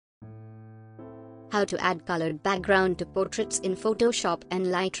How to add colored background to portraits in Photoshop and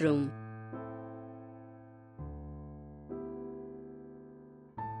Lightroom.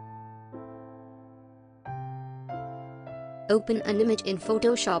 Open an image in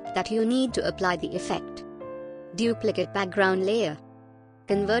Photoshop that you need to apply the effect. Duplicate background layer.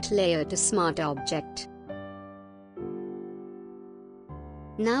 Convert layer to Smart Object.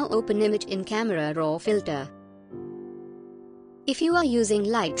 Now open image in Camera Raw filter. If you are using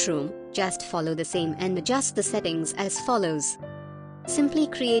Lightroom, just follow the same and adjust the settings as follows. Simply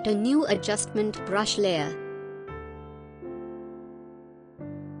create a new adjustment brush layer.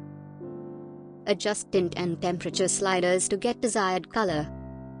 Adjust tint and temperature sliders to get desired color.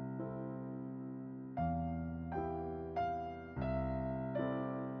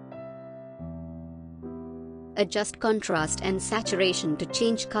 Adjust contrast and saturation to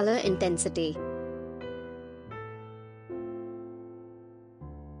change color intensity.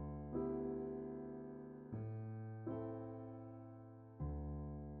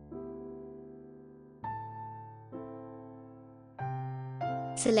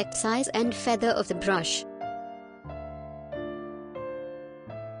 Select size and feather of the brush.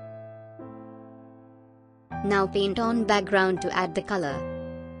 Now paint on background to add the color.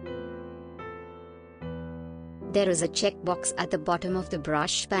 There is a checkbox at the bottom of the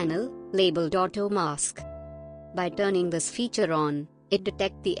brush panel, labeled Auto Mask. By turning this feature on, it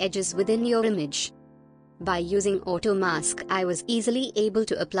detects the edges within your image. By using Auto Mask, I was easily able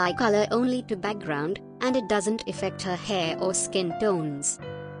to apply color only to background, and it doesn't affect her hair or skin tones.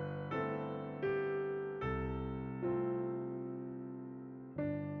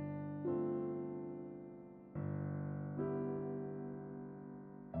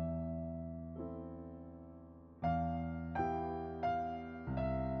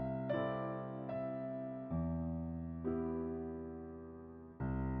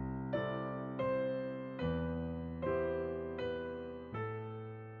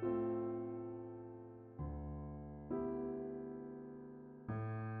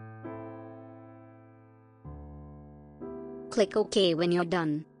 Click OK when you're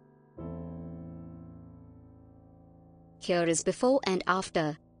done. Here is before and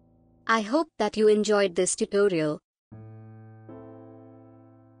after. I hope that you enjoyed this tutorial.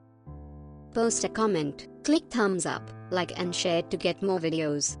 Post a comment, click thumbs up, like and share to get more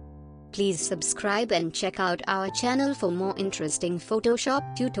videos. Please subscribe and check out our channel for more interesting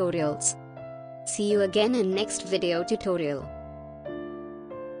Photoshop tutorials. See you again in next video tutorial.